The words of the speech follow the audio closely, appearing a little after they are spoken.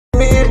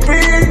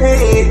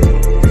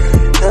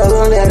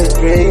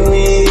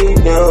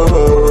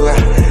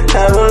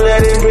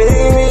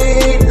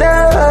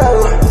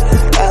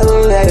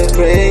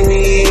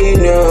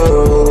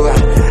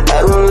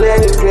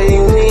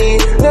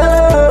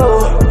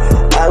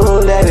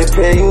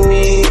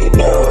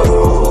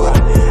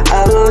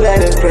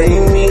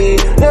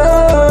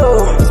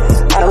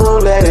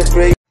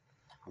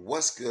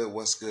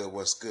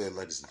What's good,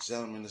 ladies and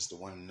gentlemen? It's the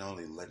one and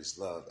only Ladies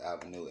Love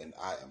Avenue, and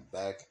I am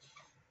back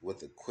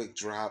with a quick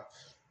drop.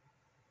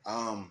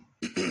 Um,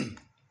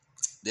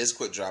 this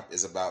quick drop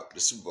is about the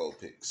Super Bowl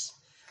picks.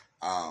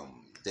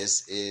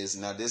 This is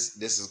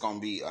gonna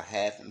be a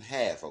half and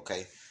half,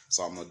 okay?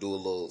 So I'm gonna do a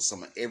little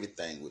some of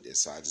everything with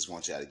this. So I just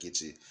want y'all to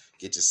get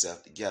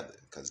yourself together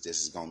because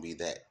this is gonna be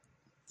that.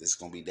 This is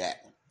gonna be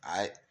that one. All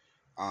right.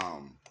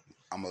 Um,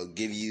 I'm gonna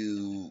give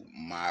you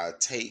my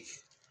take.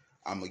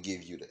 I'm gonna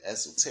give you the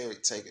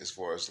esoteric take as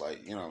far as like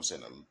what I'm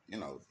saying,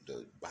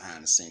 the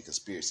behind the scene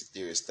conspiracy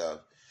theory stuff,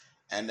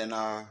 and then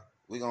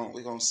we're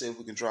gonna see if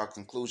we can draw a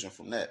conclusion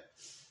from that.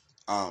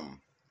 Um,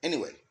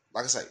 anyway,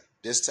 like I say,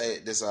 this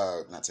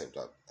not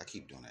tabletop. I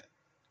keep doing that.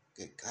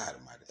 Good God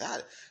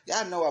Almighty,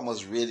 y'all know I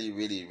must really,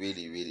 really,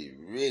 really, really,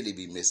 really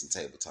be missing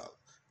tabletop.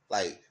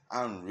 Like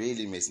I'm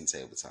really missing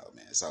tabletop,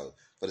 man. So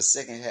for the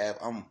second half,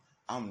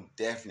 I'm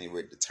definitely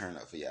ready to turn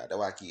up for y'all. That's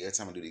why I keep every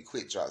time I do these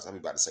quick drops, I be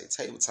about to say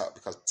tabletop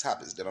because the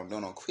topics that I'm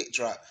doing on quick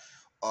drop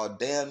are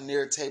damn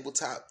near table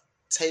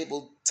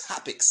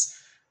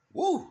topics.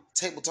 Woo,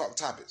 table talk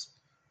topics.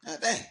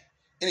 God dang.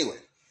 Anyway,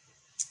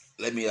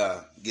 let me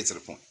get to the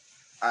point.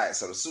 All right,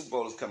 so the Super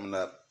Bowl is coming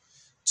up.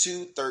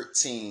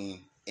 2-13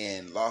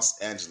 in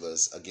Los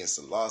Angeles against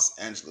the Los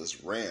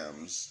Angeles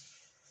Rams.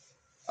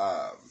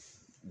 Um,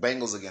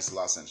 Bengals against the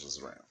Los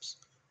Angeles Rams.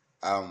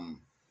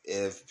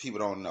 If people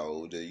don't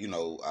know,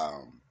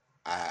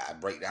 I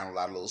break down a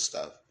lot of little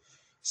stuff.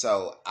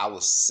 So I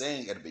was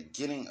saying at the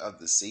beginning of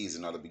the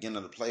season or the beginning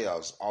of the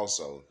playoffs,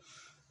 also,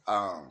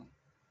 I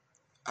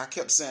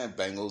kept saying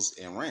Bengals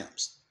and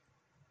Rams.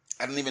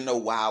 I didn't even know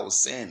why I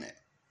was saying that.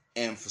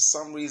 And for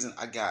some reason,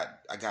 I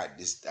got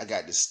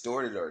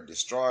distorted or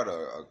distraught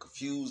or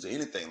confused or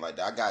anything like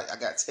that. I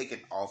got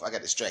taken off. I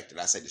got distracted.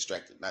 I say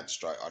distracted, not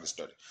destroyed or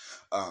distorted.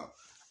 I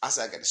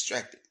said I got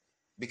distracted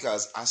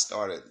because I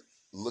started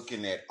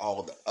looking at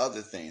all the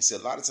other things. See, a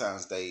lot of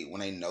times when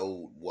they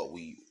know what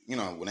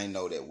when they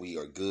know that we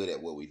are good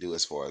at what we do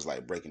as far as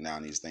like breaking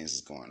down these things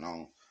that's going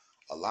on,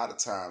 a lot of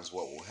times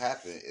what will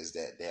happen is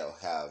that they'll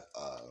have.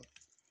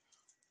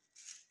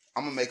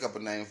 I'm gonna make up a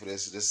name for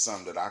this. This is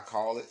something that I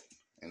call it,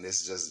 and this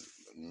is just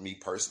me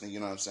personally. You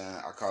know what I'm saying?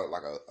 I call it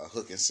like a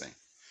hook and sink.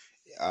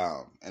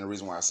 And the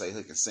reason why I say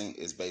hook and sink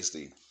is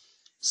basically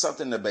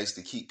something to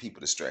basically keep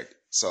people distracted.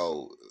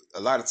 So a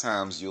lot of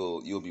times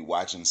you'll be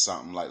watching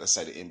something like, let's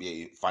say, the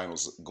NBA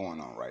finals going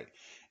on, right?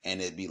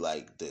 And it'd be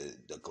like the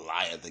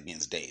Goliath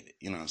against David.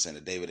 You know what I'm saying?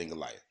 The David and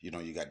Goliath.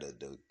 You got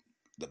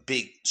the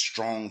big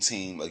strong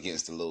team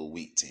against the little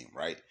weak team,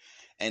 right?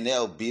 And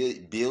they'll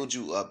build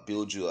you up,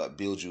 build you up,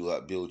 build you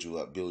up, build you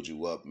up, build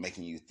you up,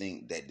 making you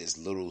think that this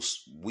little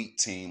weak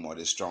team or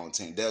this strong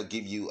team, they'll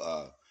give you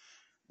an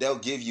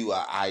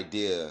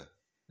idea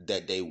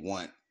that they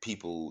want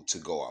people to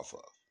go off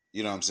of.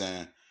 You know what I'm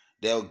saying?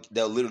 They'll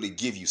literally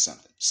give you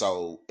something.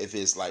 So if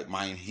it's like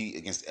Miami Heat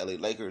against the LA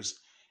Lakers,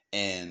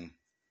 and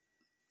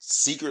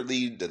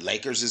secretly the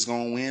Lakers is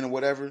gonna win or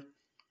whatever,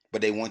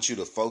 but they want you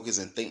to focus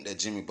and think that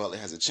Jimmy Butler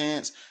has a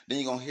chance, then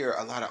you're gonna hear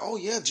a lot of, oh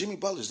yeah, Jimmy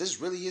Butler's, this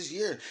is really his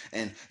year.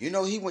 And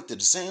he went to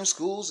the same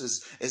schools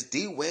as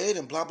D Wade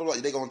and blah blah blah.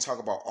 They're gonna talk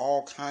about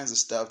all kinds of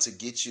stuff to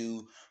get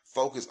you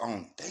focused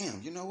on,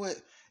 damn, you know what?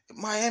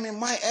 Miami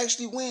might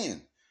actually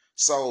win.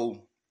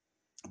 So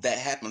that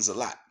happens a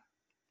lot.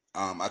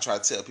 I try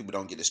to tell people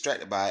don't get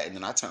distracted by it, and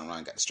then I turn around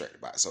and got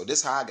distracted by it. So this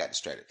is how I got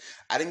distracted.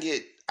 I didn't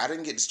get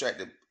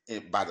distracted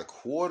by the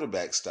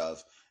quarterback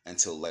stuff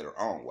until later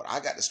on. What I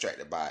got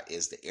distracted by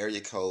is the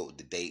area code,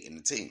 the date, and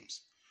the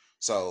teams.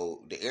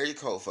 So the area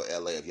code for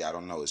LA, if y'all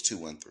don't know, is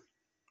 213.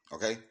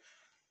 Okay,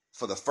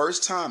 for the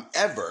first time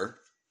ever,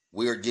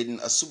 we're getting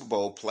a Super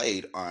Bowl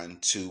played on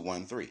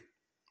 213.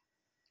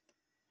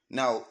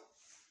 Now,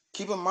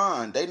 keep in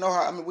mind, they know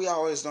how. I mean, we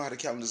always know how the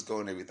calendars go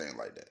and everything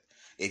like that.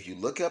 If you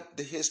look up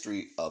the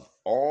history of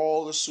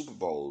all the Super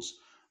Bowls,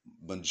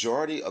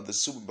 majority of the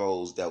Super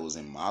Bowls that was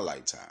in my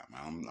lifetime,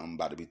 I'm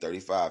about to be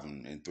 35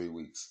 in 3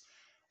 weeks.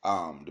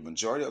 The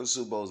majority of the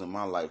Super Bowls in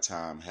my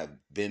lifetime have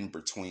been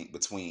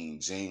between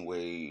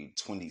January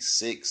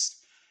 26th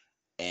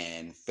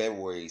and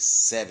February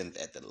 7th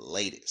at the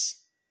latest,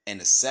 and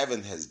the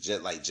 7th has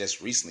just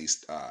recently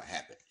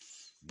happened.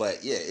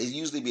 But yeah, it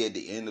usually be at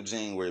the end of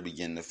January,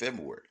 beginning of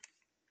February,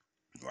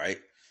 right?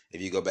 If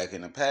you go back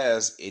in the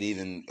past, it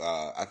even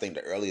I think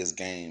the earliest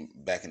game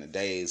back in the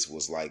days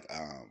was like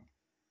I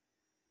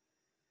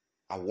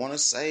want to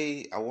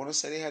say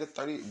they had a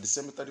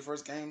December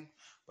 31st game,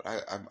 but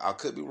I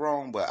could be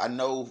wrong. But I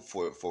know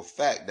for a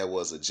fact there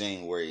was a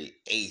January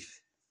 8th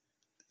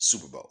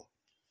Super Bowl.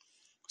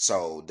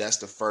 So that's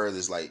the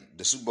furthest. Like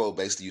the Super Bowl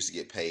basically used to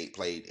get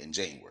played in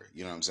January.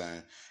 You know what I'm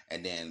saying?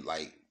 And then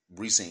like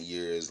recent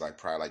years, like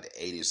probably like the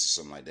 80s or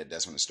something like that,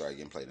 that's when it started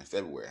getting played in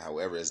February.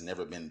 However, it's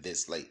never been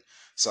this late.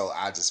 So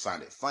I just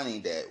find it funny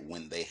that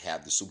when they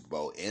have the Super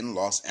Bowl in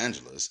Los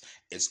Angeles,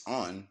 it's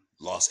on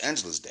Los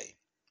Angeles Day.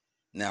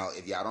 Now,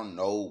 if y'all don't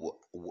know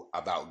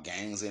about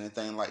gangs or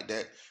anything like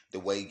that, the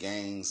way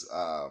gangs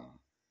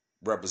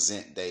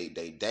represent they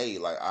day,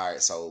 like, all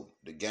right, so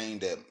the gang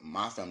that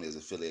my family is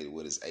affiliated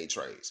with is A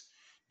Trades.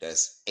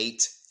 That's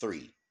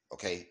 8-3.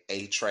 Okay,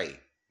 a tray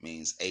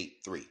means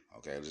 8-3.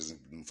 Okay, just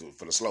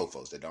for the slow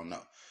folks that don't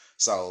know.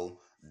 So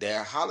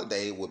their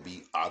holiday would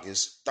be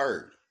August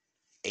 3rd.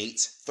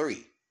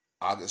 8-3.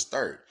 August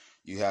 3rd.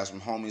 You have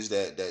some homies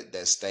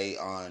that stay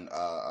on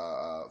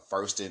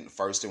first and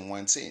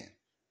 110.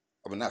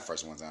 I mean, not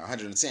first and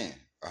 110,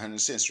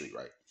 110th Street,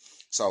 right?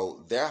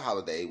 So their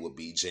holiday would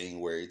be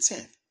January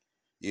 10th.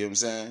 You know what I'm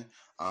saying?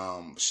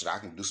 Should I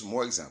can do some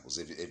more examples?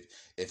 If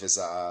it's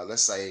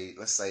let's say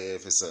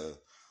if it's a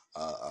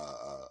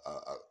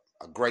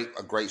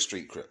great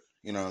street crip,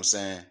 you know what I'm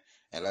saying?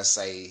 And let's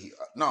say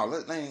no,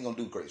 they ain't gonna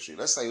do Great Street.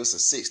 Let's say it's a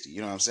 60,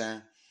 you know what I'm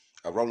saying?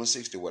 A rolling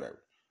 60, whatever.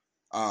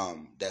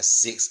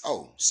 That's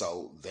 6-0.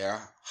 So their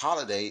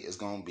holiday is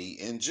gonna be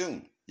in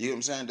June. You know what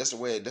I'm saying? That's the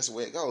way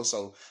it goes.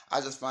 So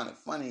I just find it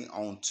funny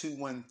on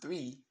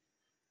 213,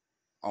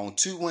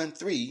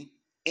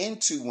 in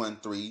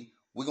 213,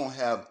 we're gonna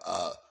have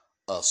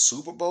a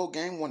Super Bowl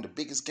game, one of the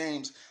biggest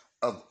games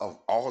of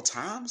all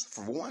times,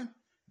 for one.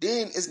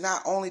 Then it's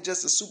not only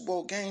just a Super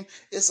Bowl game,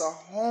 it's a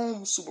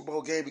home Super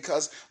Bowl game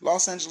because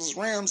Los Angeles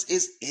Rams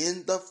is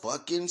in the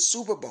fucking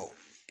Super Bowl.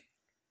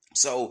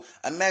 So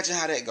imagine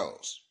how that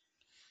goes.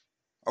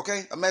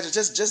 Okay? Imagine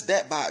just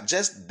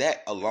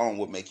that alone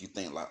would make you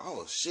think like,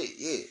 oh shit,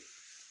 yeah.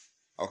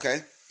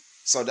 Okay?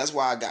 So that's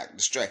why I got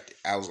distracted.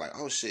 I was like,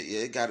 oh shit,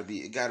 yeah, it gotta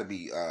be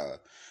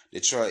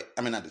Detroit.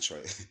 I mean not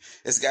Detroit.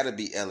 It's gotta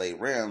be LA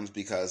Rams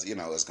because,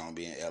 it's gonna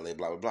be in LA,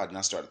 blah blah blah. Then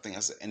I started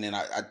thinking, and then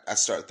I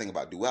started thinking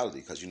about duality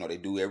because they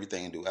do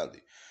everything in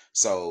duality.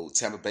 So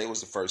Tampa Bay was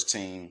the first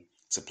team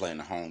to play in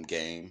the home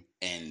game,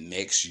 and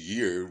next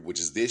year, which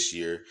is this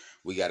year,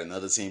 we got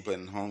another team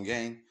playing in the home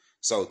game.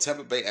 So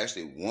Tampa Bay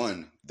actually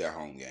won their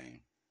home game.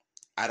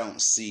 I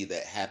don't see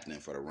that happening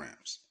for the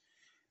Rams.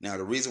 Now,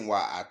 the reason why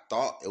I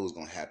thought it was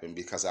going to happen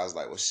because I was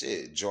like, well,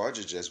 shit,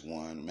 Georgia just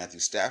won.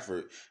 Matthew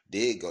Stafford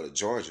did go to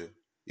Georgia.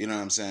 You know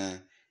what I'm saying?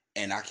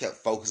 And I kept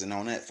focusing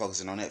on that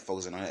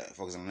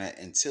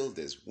until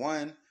this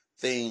one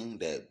thing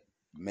that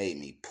made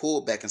me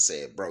pull back and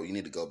said, bro, you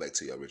need to go back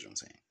to your original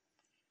team.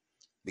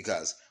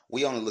 Because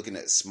we only looking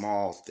at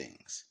small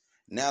things.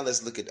 Now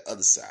let's look at the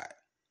other side.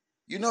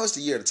 It's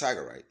the year of the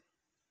Tiger, right?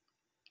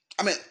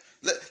 I mean,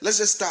 let's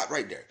just stop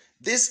right there.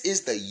 This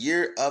is the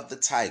year of the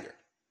Tiger.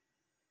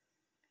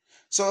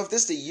 So if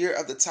this is the year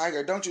of the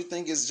Tiger, don't you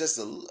think it's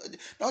a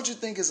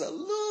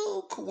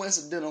little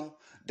coincidental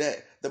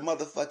that the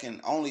motherfucking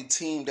only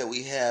team that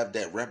we have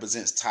that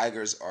represents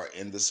Tigers are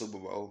in the Super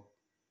Bowl?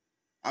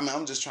 I mean,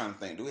 I'm just trying to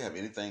think. Do we have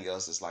anything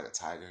else that's like a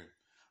tiger?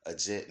 A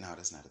jet? No,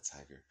 that's not a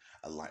tiger.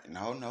 A lion?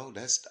 No,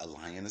 that's a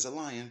lion is a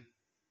lion.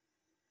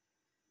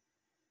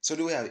 So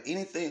do we have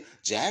anything?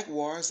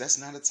 Jaguars? That's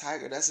not a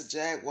tiger. That's a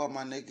jaguar,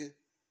 my nigga.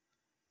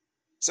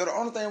 So the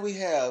only thing we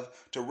have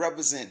to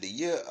represent the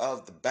year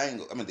of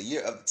the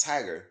year of the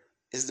Tiger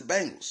is the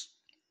Bengals.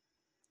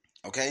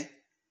 Okay?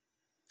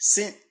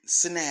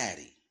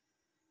 Cincinnati.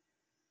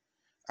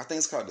 I think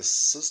it's called the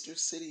Sister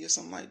City or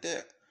something like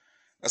that.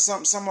 Or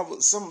some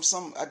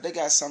they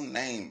got some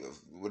name of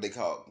what they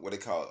call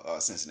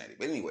Cincinnati.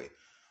 But anyway,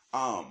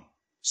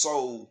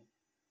 so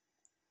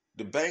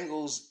the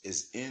Bengals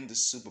is in the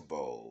Super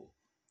Bowl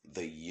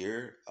the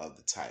year of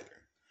the Tiger.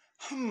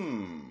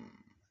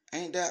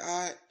 Ain't that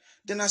odd?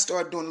 Then I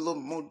started doing a little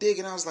more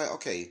digging. I was like,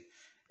 okay,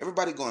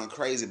 everybody going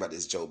crazy about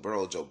this Joe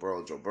Burrow.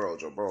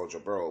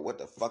 What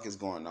the fuck is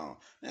going on?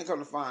 Then come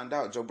to find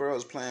out, Joe Burrow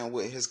is playing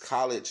with his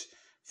college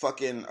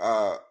fucking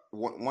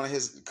one of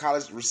his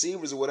college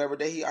receivers or whatever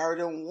that he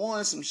already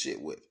won some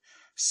shit with.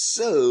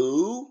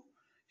 So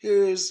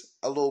here's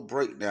a little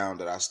breakdown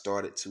that I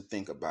started to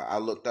think about. I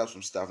looked up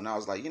some stuff and I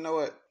was like, you know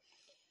what?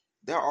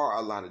 There are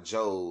a lot of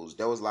Joes.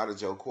 There was a lot of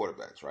Joe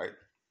quarterbacks, right?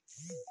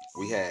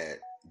 We had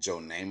Joe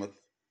Namath.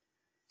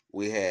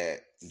 We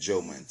had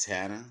Joe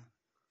Montana.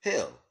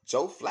 Hell,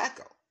 Joe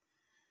Flacco.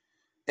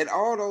 And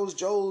all those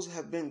Joes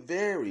have been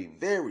very,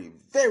 very,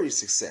 very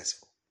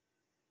successful.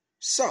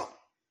 So,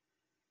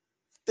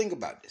 think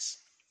about this.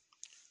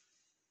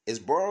 Is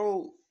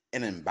Burrow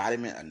an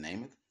embodiment of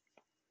Namath?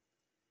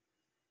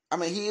 I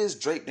mean, he is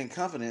draped in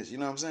confidence, you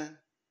know what I'm saying?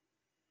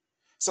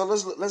 So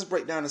let's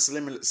break down the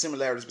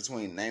similarities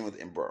between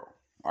Namath and Burrow.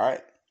 All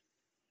right?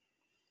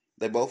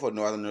 They both are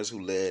Northerners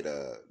who led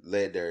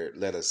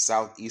a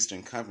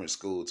Southeastern Conference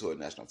school to a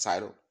national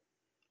title.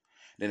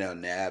 Then they were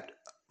nabbed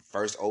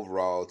first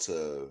overall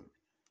to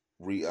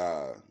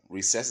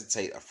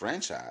resuscitate a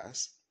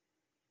franchise.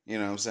 You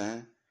know what I'm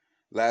saying?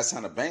 Last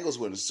time the Bengals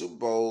were in the Super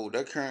Bowl,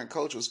 their current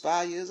coach was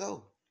 5 years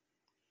old.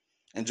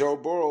 And Joe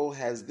Burrow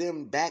has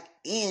them back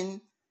in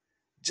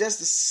just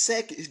his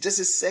second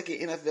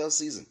NFL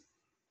season.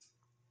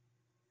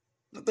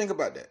 Now think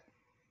about that.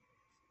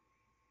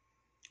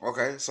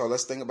 Okay, so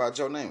let's think about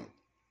Joe Namath.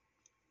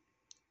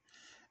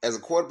 As a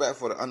quarterback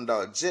for the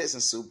underdog Jets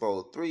in Super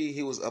Bowl III,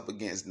 he was up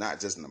against not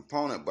just an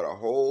opponent, but a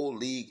whole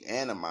league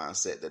and a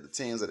mindset that the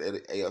teams of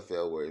the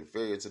AFL were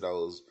inferior to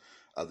those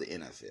of the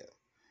NFL.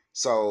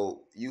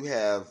 So you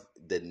have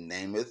the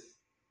Namath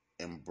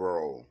and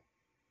Burrow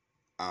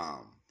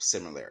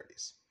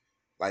similarities.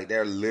 Like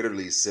they're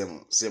literally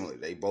similar.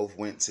 They both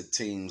went to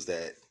teams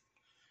that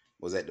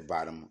was at the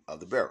bottom of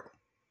the barrel.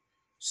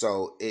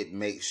 So it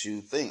makes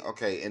you think,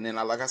 okay. And then,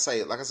 like I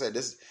said,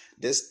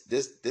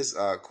 this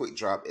quick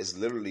drop is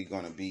literally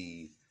going to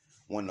be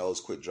one of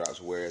those quick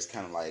drops where it's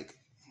kind of like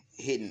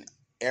hitting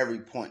every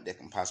point that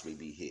can possibly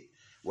be hit.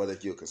 Whether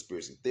if you're a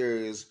conspiracy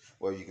theorist,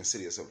 whether you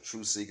consider yourself a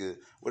truth seeker,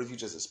 what if you're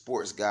just a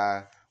sports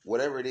guy,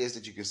 whatever it is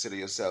that you consider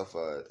yourself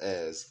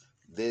as,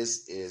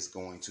 this is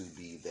going to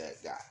be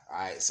that guy. All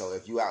right. So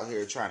if you out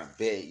here trying to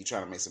bet, you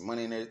trying to make some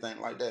money and everything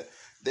like that,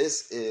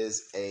 this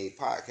is a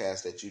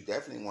podcast that you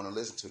definitely want to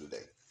listen to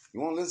today.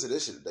 You want to listen to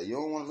this shit today. You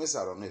don't want to miss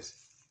out on this.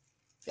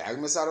 Yeah, I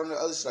can miss out on the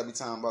other shit I be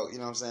talking about. You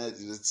know what I'm saying?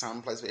 There's time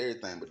and place for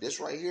everything. But this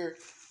right here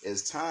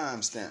is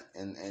time stamped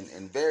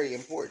and very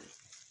important.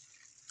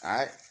 All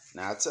right.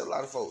 Now I tell a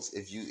lot of folks,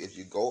 if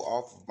you go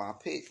off of my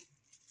pick,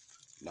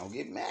 don't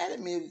get mad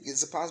at me.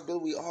 It's a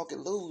possibility we all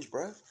can lose,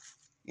 bruh.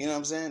 You know what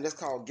I'm saying? That's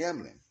called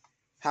gambling.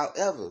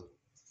 However,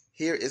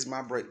 here is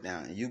my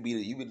breakdown, and you be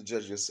the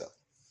judge yourself.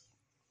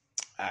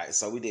 All right,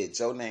 so we did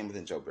Joe Namath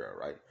and Joe Burrow,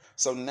 right?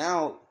 So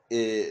now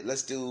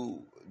let's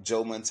do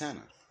Joe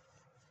Montana.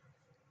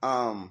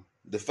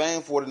 The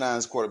famed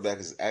 49ers quarterback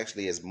is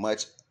actually as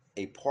much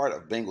a part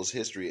of Bengals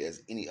history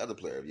as any other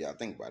player, if y'all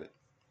think about it.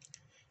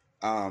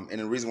 And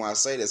the reason why I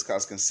say this is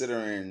because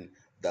considering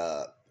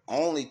the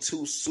only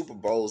 2 Super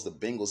Bowls the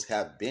Bengals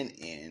have been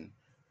in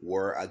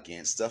were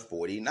against the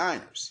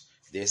 49ers.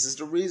 This is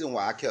the reason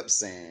why I kept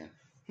saying,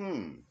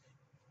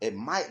 it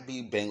might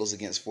be Bengals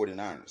against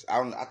 49ers. I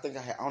don't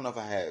know if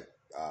I had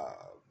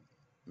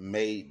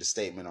made the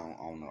statement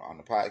on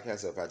the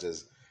podcast, or if I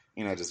just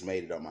just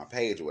made it on my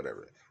page or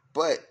whatever.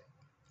 But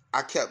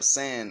I kept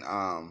saying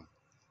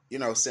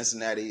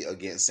Cincinnati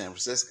against San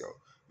Francisco,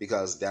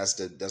 because that's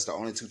the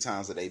only 2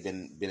 times that they've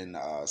been in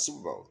the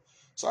Super Bowl.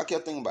 So I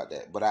kept thinking about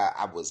that, but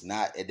I was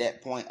not at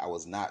that point. I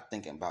was not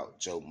thinking about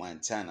Joe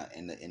Montana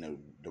and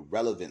the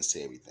relevance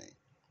to everything.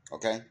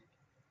 Okay,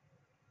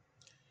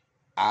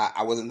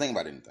 I wasn't thinking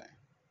about anything.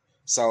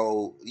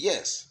 So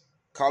yes,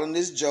 calling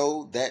this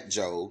Joe that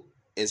Joe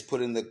is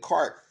putting the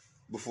cart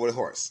before the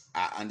horse.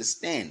 I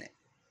understand that,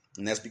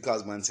 and that's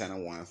because Montana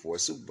won 4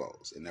 Super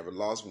Bowls and never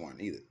lost one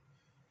either.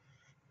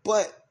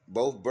 But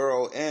both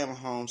Burrow and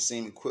Mahomes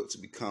seem equipped to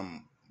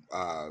become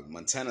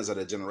Montanas of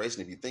their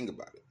generation if you think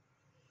about it.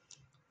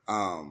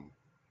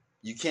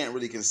 You can't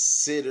really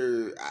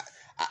consider.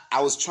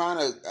 I was trying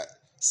to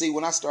see,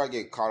 when I started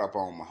getting caught up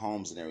on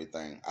Mahomes and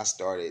everything, I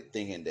started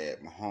thinking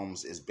that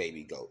Mahomes is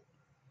baby GOAT.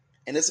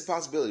 And it's a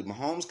possibility.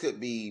 Mahomes could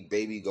be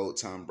baby GOAT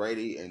Tom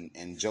Brady,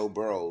 and Joe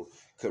Burrow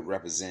could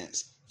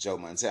represent Joe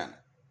Montana.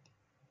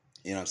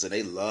 You know what I'm saying?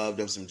 They love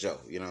them some Joe.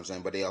 You know what I'm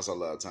saying? But they also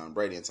love Tom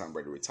Brady, and Tom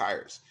Brady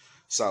retires.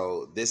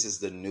 So this is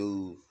the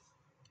new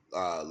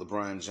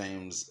LeBron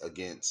James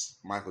against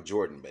Michael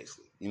Jordan,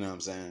 basically. You know what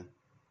I'm saying?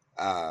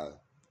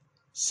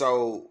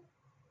 So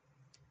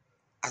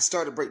I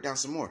started to break down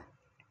some more.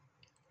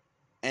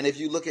 And if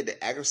you look at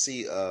the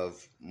accuracy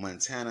of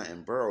Montana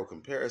and Burrow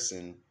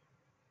comparison,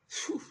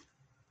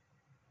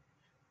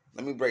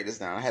 let me break this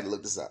down. I had to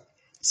look this up.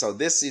 So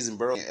this season,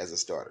 Burrow as a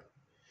starter,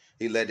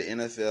 he led the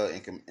NFL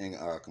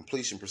in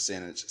completion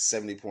percentage,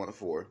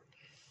 70.4.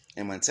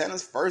 In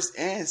Montana's first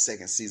and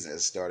second season as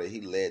a starter,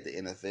 he led the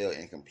NFL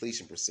in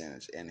completion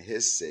percentage, and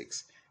his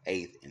 6th,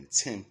 8th, and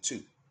 10th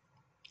too.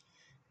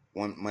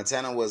 When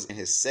Montana was in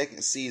his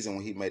second season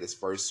when he made his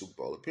first Super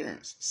Bowl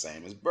appearance,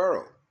 same as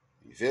Burrow.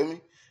 You feel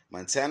me?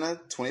 Montana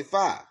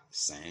 25,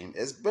 same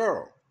as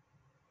Burrow.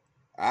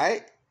 All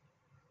right.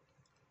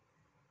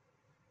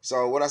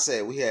 So what I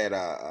said, we had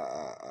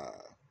I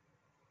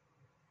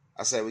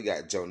said we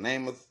got Joe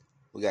Namath,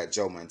 we got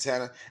Joe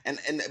Montana, and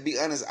to be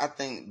honest, I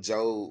think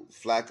Joe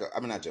Flacco. I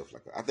mean, not Joe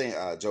Flacco. I think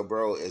Joe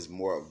Burrow is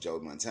more of Joe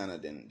Montana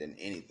than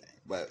anything.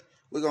 But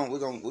we're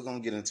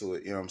gonna get into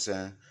it. You know what I'm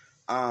saying?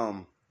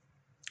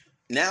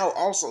 Now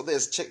also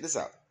check this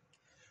out.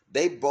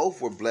 They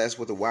both were blessed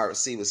with a wide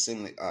receiver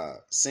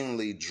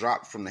seemingly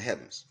dropped from the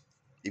heavens.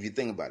 If you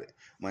think about it,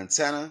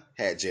 Montana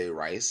had Jerry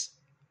Rice.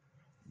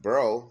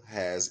 Burrow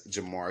has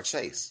Jamar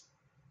Chase.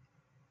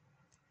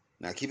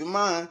 Now keep in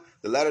mind,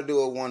 the latter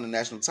duo won the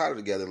national title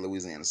together in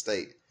Louisiana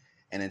State.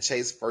 And in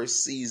Chase's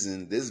first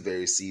season, this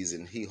very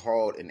season, he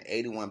hauled in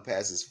 81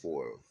 passes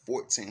for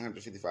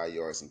 1,455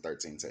 yards and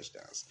 13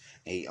 touchdowns.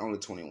 And he only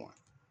 21.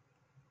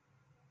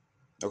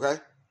 Okay?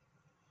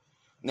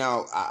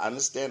 Now, I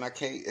understand I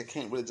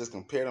can't really just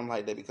compare them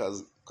like that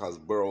because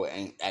Burrow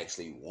ain't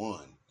actually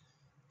won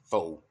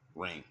 4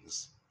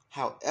 rings.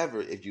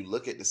 However, if you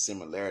look at the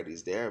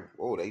similarities, they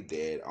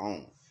dead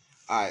on.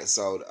 All right,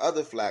 so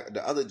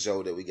the other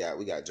Joe that we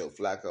got Joe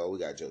Flacco, we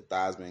got Joe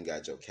Theismann,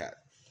 got Joe Cap.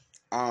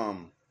 I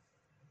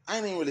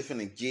ain't even really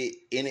finna get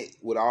in it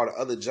with all the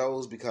other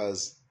Joes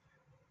because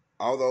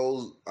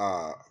although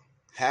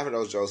half of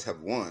those Joes have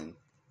won,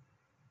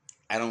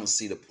 I don't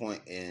see the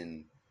point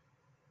in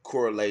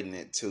correlating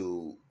it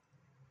to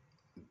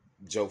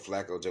Joe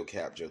Flacco, Joe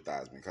Cap, Joe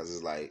Theismann, because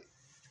it's like,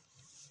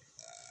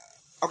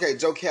 okay,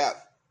 Joe Cap,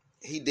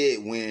 he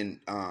did win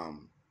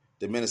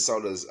the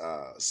Minnesota's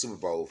Super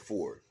Bowl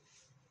 4.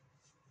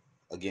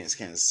 against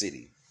Kansas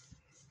City.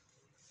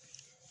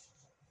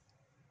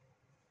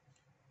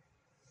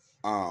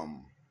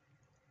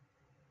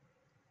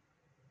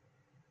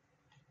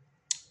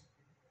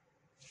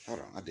 Hold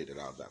on, I did it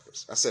all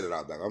backwards. I said it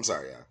all backwards. I'm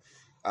sorry,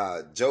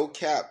 y'all. Joe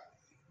Cap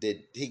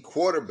he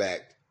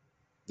quarterbacked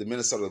the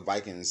Minnesota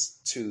Vikings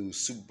to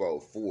Super Bowl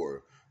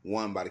 4,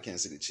 won by the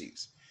Kansas City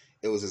Chiefs.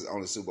 It was his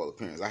only Super Bowl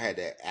appearance. I had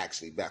that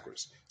actually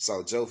backwards.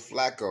 So Joe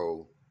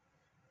Flacco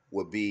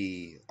would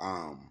be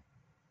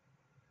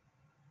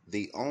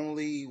the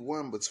only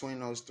one between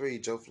those three: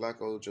 Joe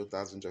Flacco, Joe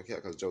Theismann, Joe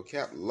Cap. Because Joe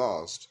Cap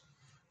lost,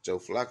 Joe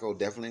Flacco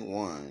definitely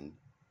won.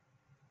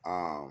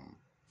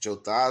 Joe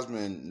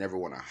Theismann never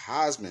won a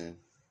Heisman,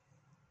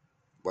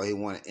 but he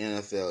won an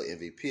NFL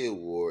MVP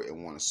award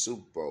and won a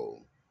Super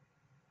Bowl.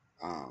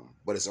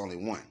 But it's only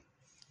one.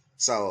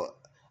 So,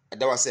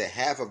 though I said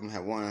half of them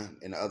had won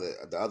and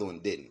the other one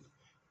didn't.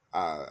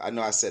 I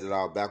know I said it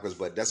all backwards,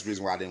 but that's the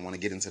reason why I didn't want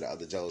to get into the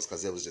other Joes,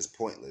 because it was just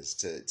pointless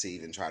to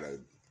even try to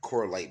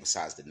correlate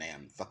besides the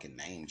fucking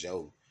name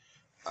Joe.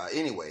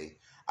 Anyway,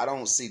 I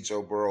don't see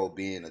Joe Burrow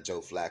being a Joe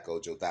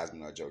Flacco, Joe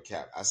Theismann, or Joe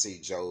Cap. I see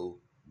Joe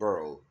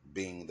Burrow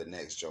being the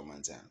next Joe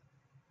Montana.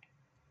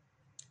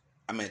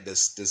 I mean, the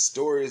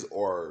stories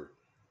are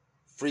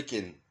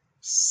freaking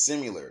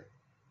similar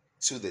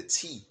to the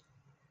T.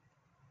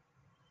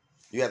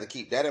 You have to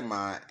keep that in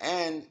mind.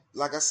 And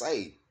like I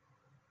say,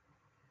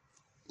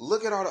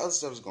 look at all the other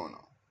stuff that's going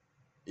on.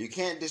 You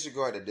can't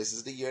disregard that this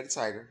is the year of the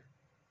Tiger.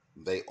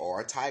 They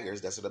are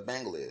Tigers. That's what a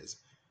Bengal is.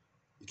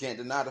 You can't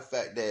deny the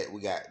fact that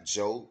we got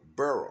Joe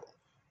Burrow.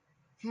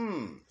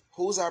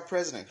 Who's our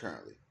president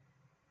currently?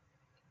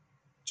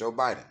 Joe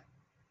Biden.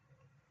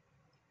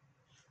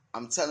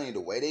 I'm telling you, the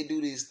way they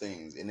do these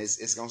things, and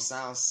it's going to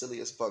sound silly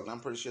as fuck, and I'm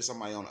pretty sure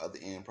somebody on the other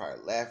end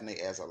probably laughing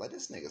their ass off like,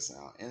 this nigga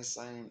sound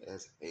insane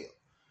as hell.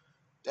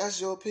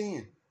 That's your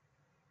opinion.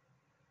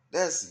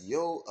 That's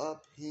your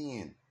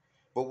opinion.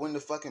 But when the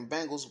fucking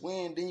Bengals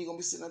win, then you're going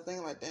to be sitting there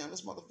thinking like, damn,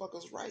 this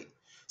motherfucker's right.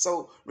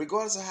 So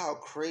regardless of how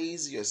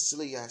crazy or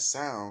silly I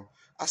sound,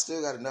 I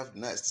still got enough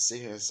nuts to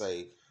sit here and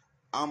say,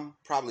 I'm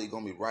probably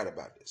going to be right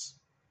about this.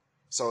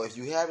 So if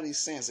you have any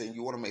sense and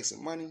you want to make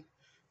some money,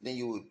 then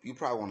you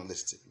probably want to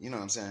listen to me. You know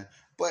what I'm saying?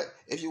 But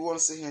if you want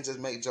to sit here and just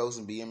make jokes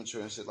and be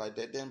immature and shit like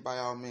that, then by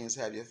all means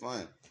have your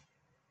fun.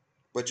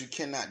 But you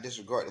cannot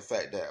disregard the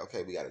fact that,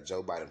 okay, we got a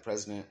Joe Biden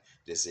president.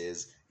 This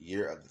is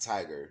Year of the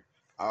Tiger.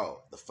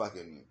 Oh, the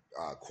fucking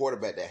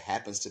quarterback that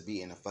happens to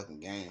be in the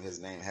fucking game, his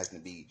name has to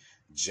be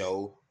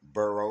Joe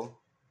Burrow.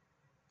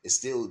 It's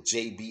still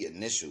JB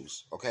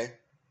initials, okay?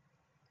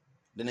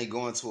 Then they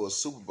go into a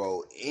Super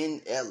Bowl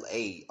in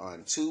LA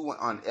on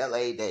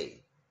LA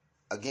Day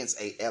against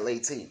a LA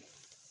team.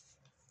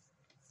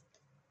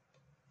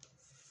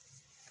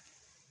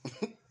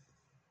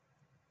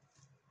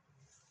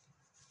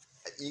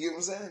 You get what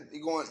I'm saying?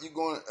 You're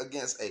going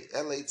against a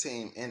LA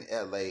team in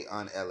LA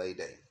on LA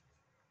Day.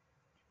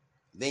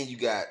 Then you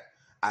got,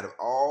 out of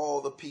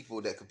all the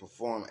people that could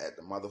perform at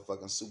the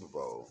motherfucking Super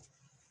Bowl,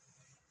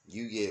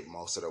 you get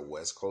most of the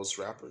West Coast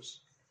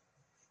rappers.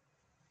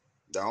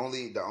 The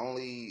only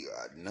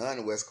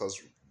non-West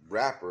Coast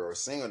rapper or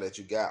singer that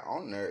you got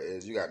on there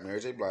is you got Mary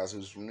J. Blige,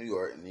 who's from New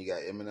York, and you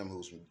got Eminem,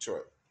 who's from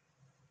Detroit.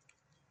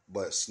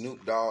 But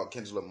Snoop Dogg,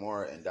 Kendrick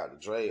Lamar, and Dr.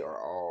 Dre are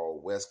all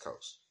West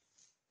Coast.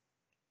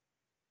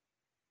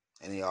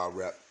 And they all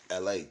rap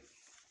LA.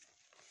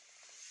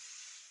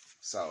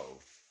 So,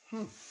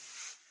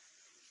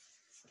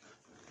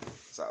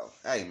 So,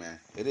 hey, man,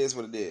 it is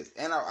what it is.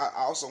 And I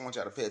also want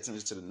y'all to pay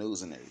attention to the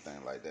news and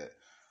everything like that.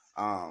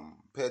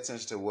 Pay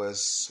attention to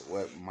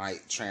what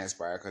might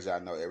transpire, because y'all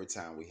know every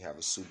time we have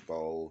a Super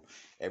Bowl,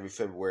 every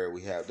February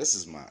we have, this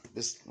is my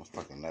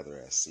fucking leather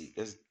ass seat.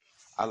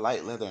 I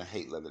like leather and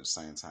hate leather at the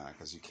same time,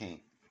 because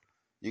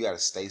you gotta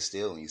stay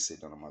still when you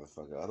sit on a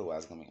motherfucker.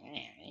 Otherwise, it's gonna be,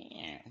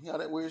 you know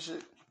that weird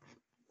shit?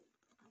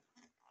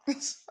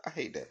 I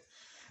hate that.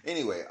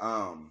 Anyway,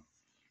 I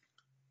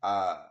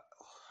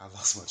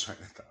lost my train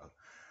of thought.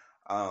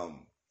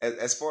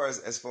 As far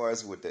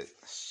as with the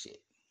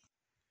shit.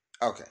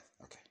 Okay.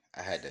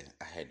 I had to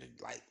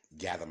like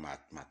gather my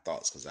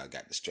thoughts because I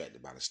got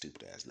distracted by the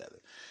stupid ass leather.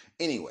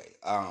 Anyway,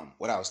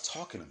 what I was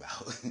talking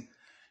about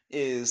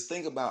is,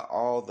 think about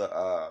all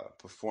the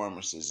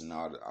performances and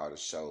all the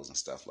shows and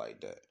stuff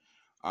like that.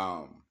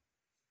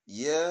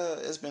 Yeah,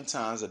 it's been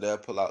times that they'll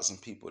pull out some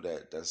people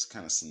that's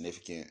kind of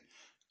significant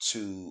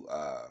to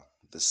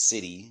the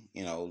city.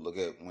 You know, look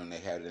at when they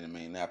had it in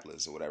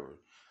Minneapolis or whatever,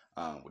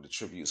 with the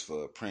tributes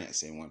for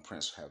Prince and when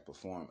Prince had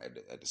performed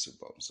at the Super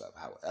Bowl and stuff.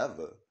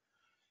 However,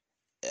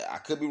 I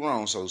could be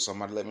wrong, so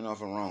somebody let me know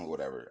if I'm wrong or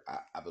whatever.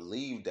 I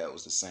believe that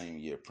was the same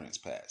year Prince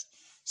passed.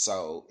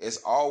 So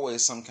it's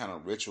always some kind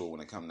of ritual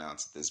when it comes down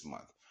to this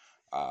month.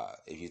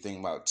 If you think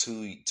about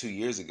two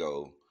years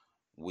ago,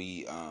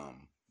 we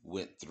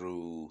went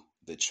through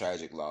the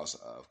tragic loss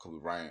of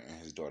Kobe Bryant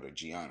and his daughter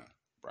Gianna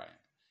Bryant.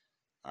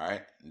 All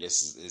right,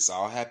 it's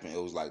all happened.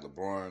 It was like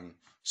LeBron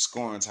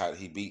scoring title.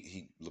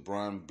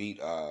 LeBron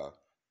beat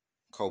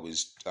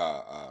Kobe's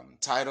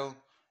title.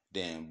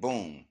 Then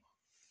boom,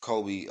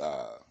 Kobe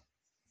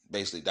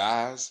basically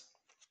dies,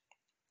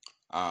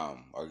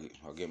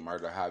 or get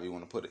murdered, however you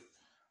want to put it,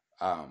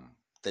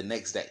 the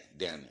next day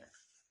down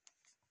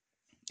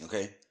there.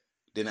 Okay.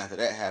 Then after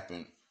that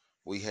happened,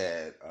 we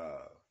had,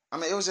 I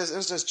mean, it was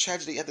just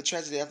tragedy after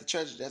tragedy after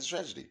tragedy after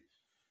tragedy.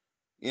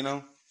 You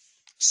know,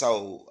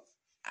 so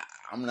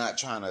I'm not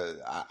trying to.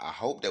 I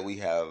hope that we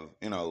have,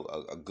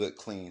 a good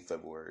clean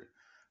February,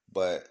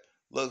 but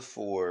look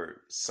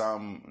for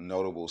some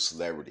notable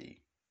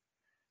celebrity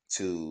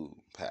to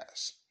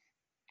pass.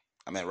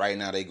 I mean, right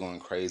now they going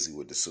crazy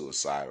with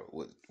the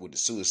with the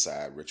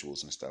suicide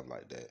rituals and stuff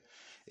like that.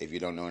 If you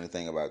don't know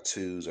anything about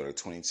twos or the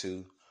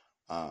 22,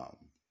 um,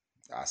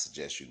 I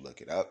suggest you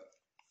look it up.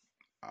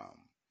 Um,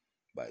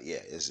 but yeah,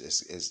 this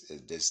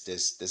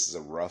is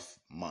a rough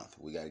month.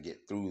 We got to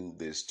get through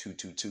this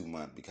 222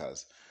 month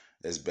because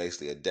it's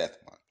basically a death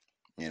month,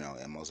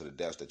 and most of the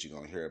deaths that you're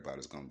gonna hear about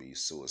is gonna be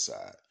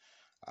suicide.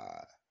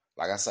 Uh,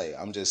 like I say,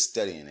 I'm just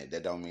studying it.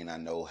 That don't mean I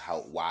know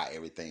why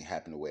everything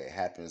happened the way it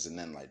happens and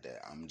nothing like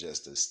that. I'm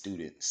just a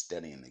student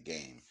studying the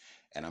game,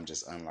 and I'm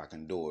just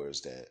unlocking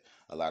doors that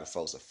a lot of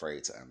folks are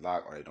afraid to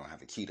unlock or they don't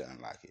have a key to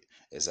unlock it.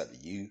 It's up to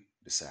you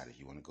decide if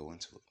you want to go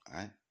into it. All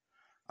right.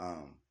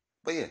 Um,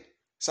 but yeah.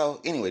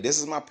 So anyway, this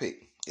is my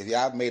pick. If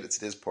y'all made it to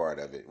this part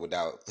of it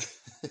without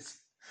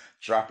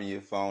dropping your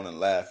phone and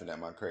laughing at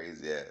my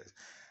crazy ass,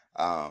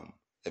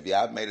 if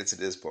y'all made it to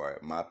this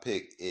part, my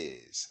pick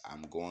is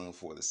I'm going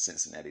for the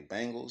Cincinnati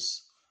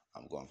Bengals.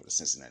 I'm going for the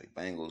Cincinnati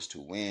Bengals to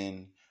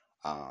win.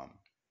 Um,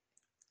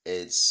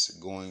 it's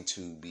going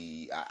to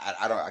be I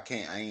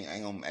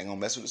ain't gonna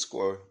mess with the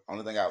score.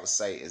 Only thing I would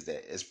say is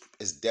that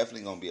it's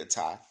definitely gonna be a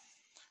tie,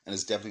 and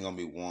it's definitely gonna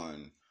be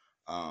won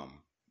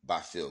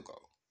by field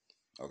goal.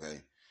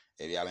 Okay.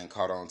 If y'all ain't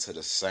caught on to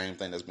the same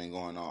thing that's been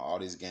going on, all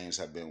these games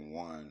have been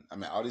won. I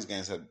mean, all these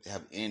games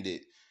have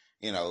ended,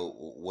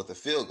 with a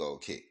field goal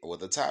kick or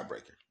with a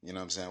tiebreaker. You know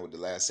what I'm saying? With the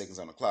last seconds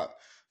on the clock.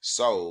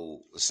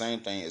 So the same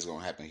thing is going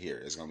to happen here.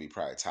 It's going to be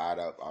probably tied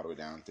up all the way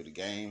down through the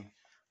game.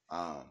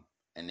 Um,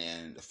 and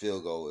then the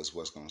field goal is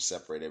what's going to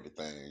separate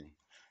everything,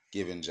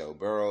 giving Joe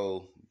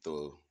Burrow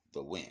the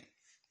win.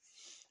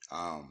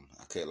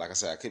 Okay, like I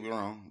said, I could be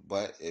wrong,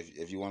 but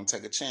if you want to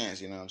take a chance,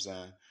 you know what I'm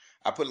saying.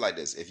 I put it like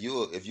this: if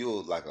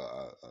you're like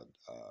a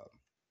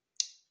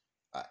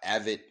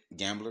avid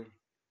gambler,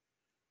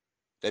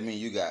 that means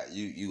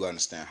you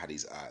understand how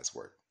these odds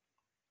work.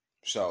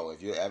 So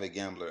if you're an avid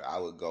gambler, I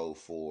would go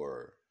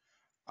for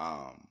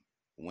um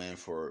win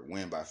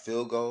by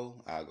field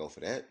goal. I'll go for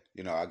that.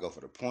 I go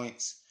for the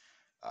points.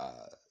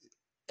 Uh,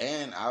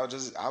 and I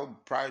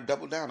would probably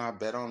double down. I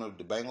bet on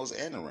the Bengals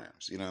and the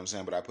Rams. You know what I'm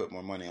saying? But I put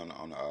more money on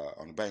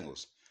the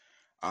Bengals.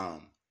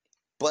 Um,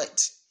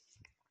 but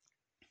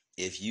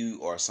if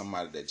you are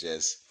somebody that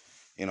just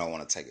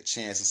want to take a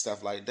chance and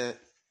stuff like that,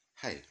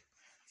 hey,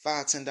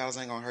 $5-10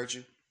 ain't gonna hurt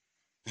you.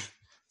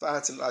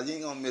 $5-10, you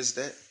ain't gonna miss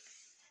that.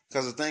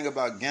 Because the thing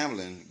about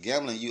gambling,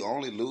 you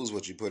only lose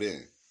what you put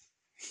in.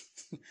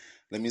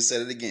 Let me say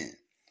it again.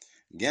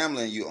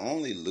 Gambling, you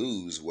only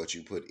lose what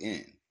you put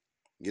in.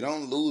 You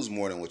don't lose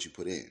more than what you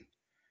put in.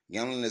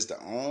 Gambling is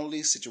the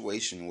only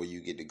situation where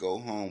you get to go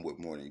home with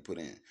more than you put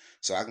in.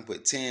 So I can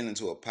put 10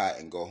 into a pot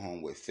and go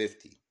home with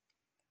 50.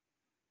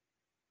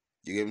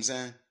 You get what I'm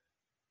saying?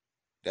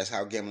 That's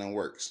how gambling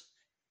works.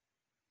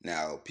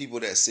 Now, people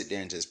that sit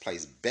there and just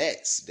place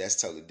bets,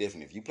 that's totally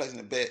different. If you're placing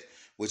a bet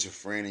with your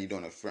friend and you're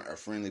doing a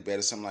friendly bet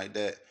or something like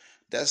that,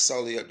 that's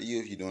solely up to you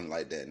if you're doing it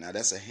like that. Now,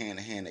 that's a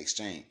hand-to-hand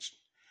exchange.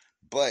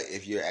 But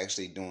if you're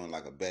actually doing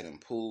like a betting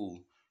pool,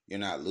 you're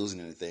not losing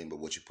anything but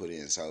what you put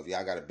in. So if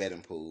y'all got a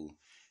betting pool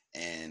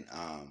and,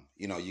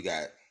 you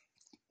got,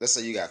 let's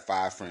say you got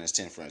 5 friends,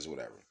 10 friends,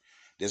 whatever.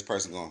 This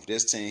person going for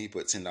this team, he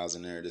put $10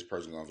 in there. This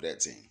person going for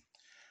that team.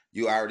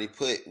 You already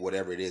put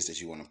whatever it is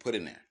that you want to put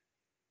in there.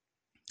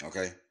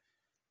 Okay?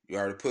 You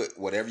already put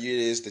whatever it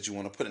is that you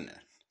want to put in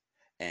there.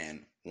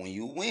 And when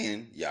you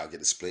win, y'all get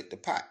to split the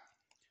pot.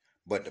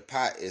 But the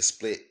pot is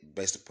split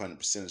based upon the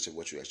percentage of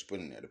what you actually put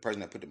in there. The person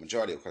that put the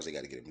majority, of course, they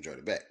got to get the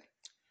majority back.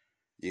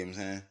 You know what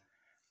I'm saying?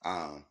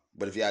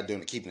 But if y'all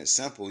doing it, keeping it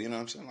simple, you know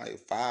what I'm saying?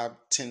 Like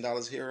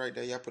 $5-10 here, right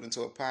there, y'all put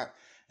into a pot,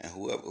 and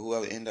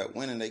whoever end up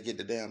winning, they get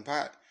the damn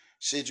pot.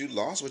 Shit, you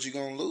lost, what you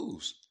gonna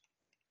lose?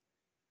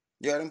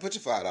 You already put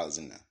your $5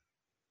 in there,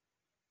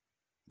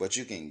 but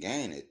you can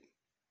gain it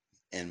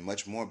and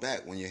much more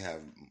back when you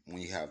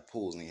have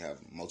pools and you have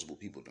multiple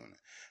people doing it.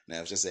 Now,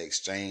 if it's just an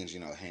exchange,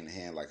 hand to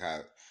hand, like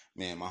how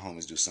me and my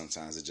homies do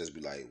sometimes, it just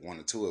be like one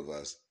or two of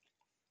us.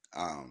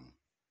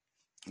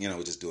 We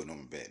just do a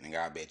normal bet.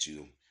 Nigga, I bet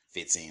you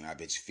 15, I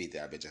bet you 50,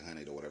 I bet you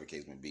 100, or whatever the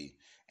case may be,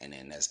 and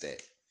then that's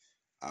that.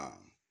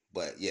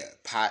 But yeah,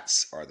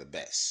 pots are the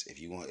best.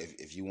 If you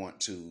want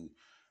to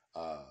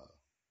uh,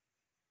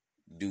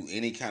 do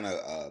any kind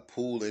of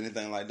pool or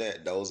anything like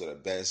that, those are the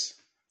best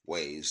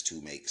ways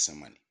to make some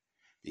money,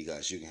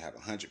 because you can have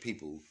 100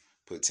 people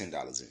put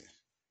 $10 in,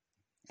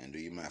 and do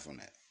your math on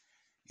that.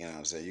 You know what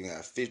I'm saying? You can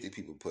have 50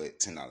 people put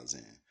 $10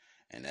 in,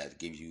 and that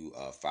give you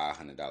a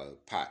 $500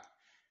 pot.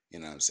 You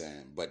know what I'm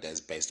saying? But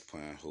that's based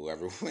upon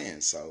whoever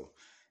wins. So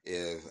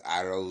if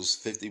out of those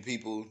 50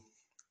 people,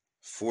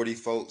 40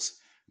 folks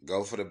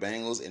go for the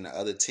Bengals and the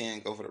other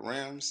 10 go for the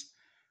Rams,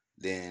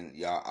 then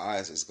y'all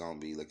odds is gonna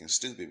be looking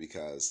stupid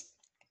because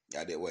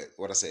I did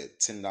what I said,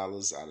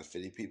 $10 out of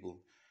 50 people.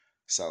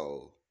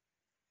 So,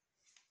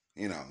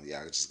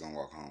 y'all just gonna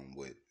walk home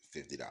with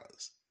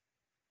 $50.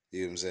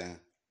 You know what I'm saying?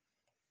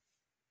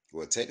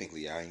 Well,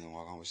 technically, y'all ain't gonna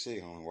walk home with shit.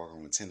 You're gonna walk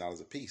home with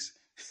 $10 a piece.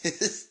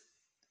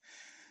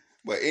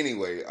 But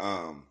anyway,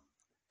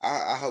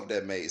 I hope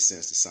that made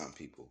sense to some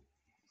people.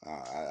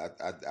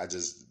 I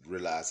just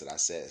realized that I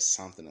said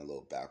something a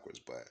little backwards,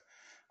 but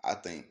I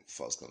think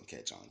folks gonna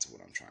catch on to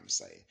what I'm trying to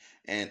say.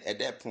 And at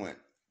that point,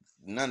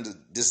 none of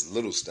this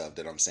little stuff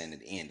that I'm saying at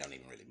the end don't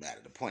even really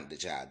matter. The point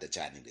that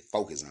y'all need to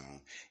focus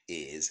on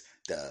is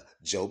the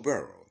Joe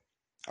Burrow.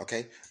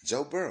 Okay,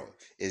 Joe Burrow.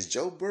 Is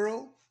Joe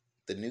Burrow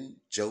the new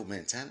Joe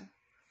Montana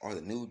or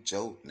the new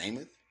Joe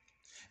Namath?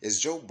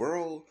 Is Joe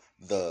Burrow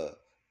the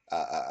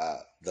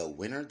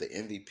winner, the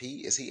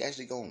MVP? Is he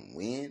actually gonna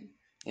win?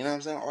 You know what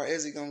I'm saying? Or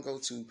is he gonna go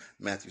to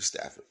Matthew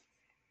Stafford?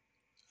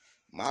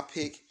 My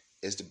pick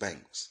is the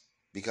Bengals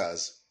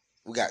because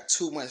we got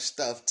too much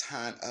stuff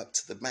tying up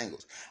to the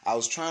Bengals. I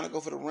was trying to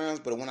go for the Rams,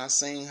 but when I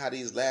seen how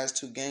these last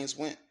two games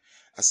went,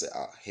 I said,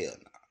 "Oh hell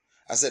no!"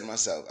 I said to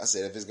myself,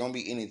 if it's gonna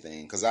be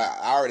anything, because I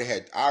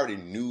already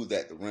knew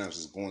that the Rams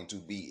was going to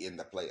be in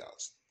the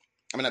playoffs.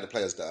 I mean, not the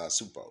playoffs, the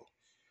Super Bowl.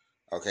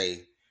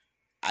 Okay,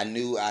 I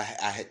knew I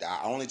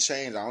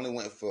only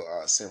went for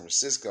San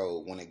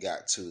Francisco when it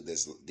got to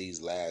these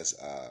last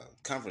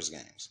conference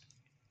games.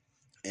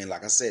 And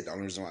like I said, the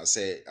only reason why I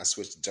said I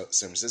switched to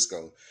San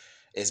Francisco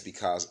is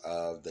because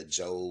of the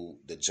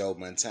Joe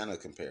Montana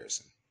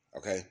comparison.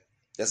 Okay,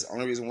 that's the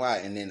only reason why.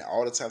 And then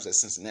all the times that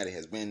Cincinnati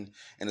has been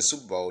in the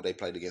Super Bowl, they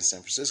played against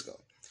San Francisco.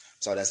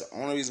 So that's the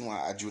only reason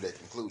why I drew that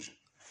conclusion.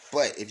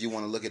 But if you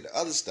want to look at the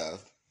other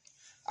stuff,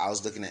 I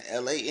was looking at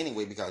LA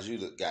anyway because you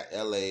got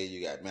LA,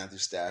 you got Matthew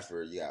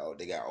Stafford,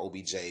 they got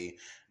OBJ,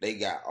 they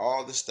got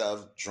all the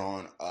stuff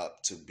drawn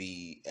up to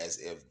be as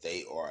if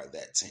they are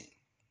that team.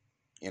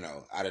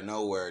 Out of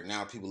nowhere,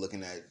 now people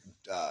looking at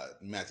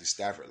Matthew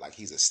Stafford like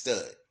he's a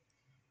stud.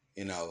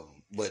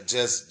 But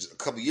just a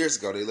couple years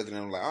ago, they looking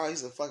at him like, oh,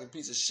 he's a fucking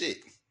piece of shit.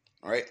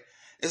 All right?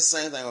 It's the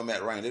same thing with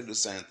Matt Ryan. They do the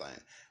same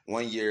thing.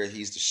 One year,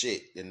 he's the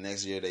shit. The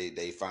next year,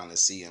 they finally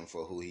see him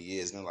for who he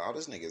is. And they're like, oh,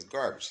 this nigga is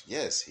garbage.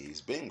 Yes,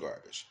 he's been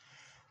garbage.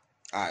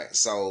 All right,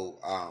 so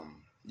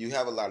you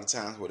have a lot of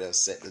times where they'll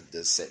set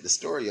the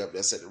story up,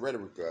 they'll set the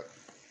rhetoric up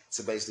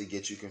to basically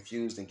get you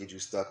confused and get you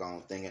stuck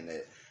on thinking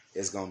that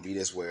it's going to be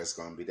this way, it's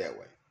going to be that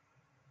way.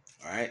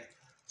 All right?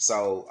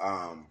 So,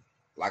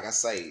 like I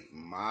say,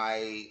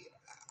 my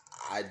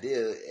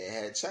idea, it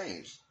had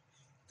changed.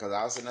 Because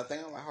I was sitting there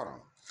thinking, I'm like, hold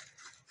on.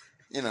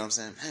 You know what I'm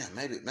saying?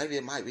 Man, maybe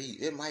it might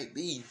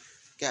be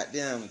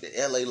goddamn the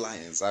LA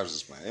Lions. I was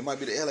just playing. It might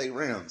be the LA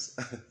Rams.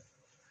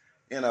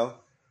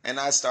 And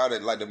I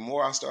started, the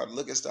more I started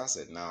looking at stuff, I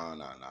said, no.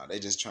 They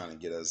just trying to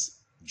get us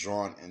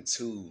drawn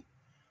into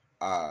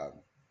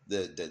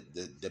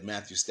the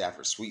Matthew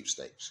Stafford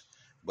sweepstakes.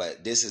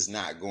 But this is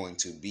not going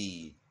to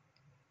be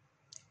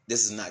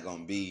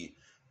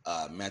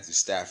Matthew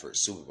Stafford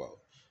Super Bowl.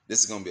 This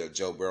is going to be a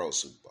Joe Burrow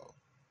Super Bowl.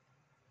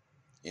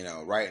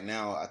 Right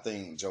now, I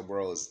think Joe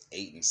Burrow is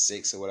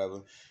 8-6 or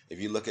whatever. If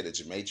you look at the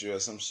Gematria or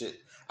some shit,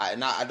 I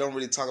don't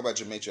really talk about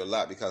Gematria a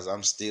lot because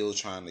I'm still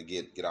trying to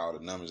get all the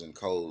numbers and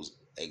codes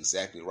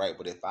exactly right.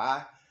 But if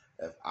I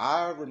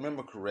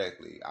remember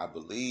correctly, I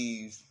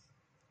believe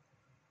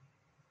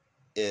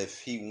if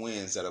he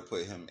wins, that'll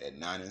put him at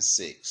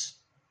 9-6.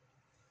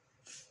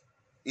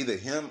 Either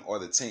him or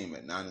the team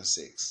at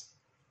 9-6.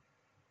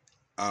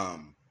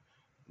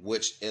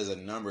 Which is a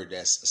number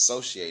that's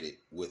associated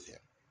with him,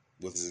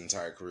 with his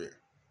entire career.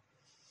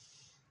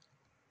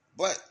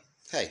 But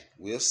hey,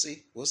 we'll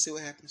see. We'll see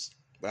what happens.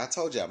 But I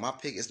told y'all, my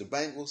pick is the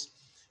Bengals.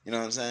 You know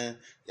what I'm saying?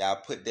 Y'all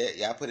put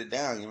it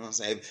down. You know what I'm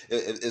saying?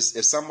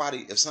 If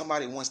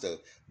somebody wants to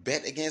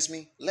bet against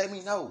me, let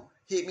me know.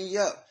 Hit me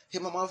up.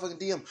 Hit my motherfucking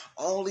DM.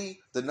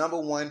 Only the number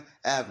one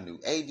avenue.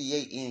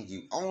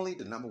 AVANU. Only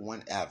the number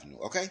one avenue.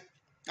 Okay?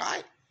 All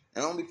right?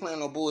 And I don't be playing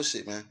no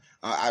bullshit, man.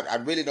 I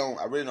really don't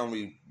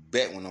really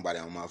bet with nobody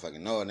on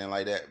motherfucking know or anything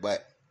like that.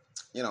 But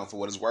for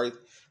what it's worth,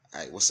 all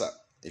right, what's up?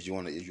 If you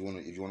want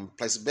to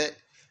place a bet,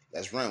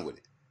 let's run with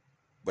it.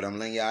 But I'm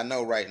letting y'all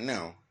know right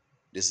now,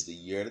 this is the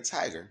year of the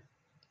Tiger.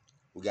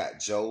 We got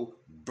Joe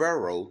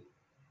Burrow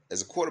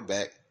as a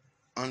quarterback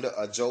under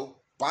a Joe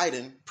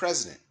Biden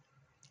president.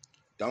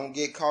 Don't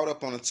get caught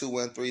up on the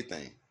 2-1-3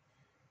 thing.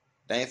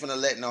 They ain't finna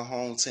let no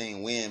home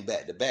team win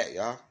back to back,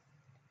 y'all.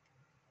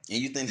 And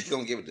you think they're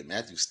gonna give it to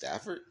Matthew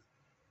Stafford?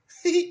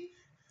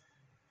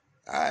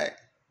 All right.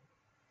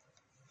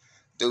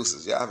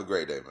 Deuces. Y'all have a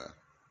great day, man.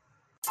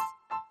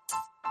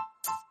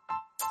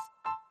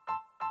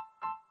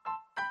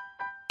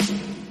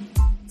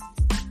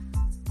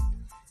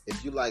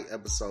 If you like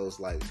episodes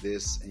like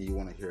this and you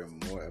want to hear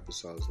more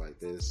episodes like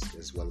this,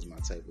 as well as my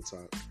table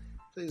talk,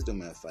 please do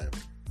me a favor.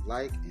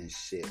 Like and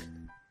share.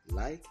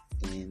 Like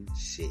and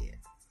share.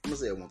 I'm going to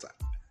say it one time.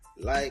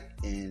 Like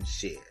and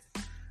share.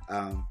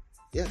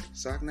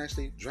 So I can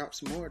actually drop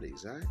some more of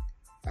these, all right?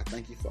 I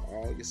thank you for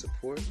all your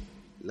support.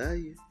 Love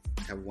you.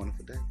 Have a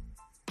wonderful day.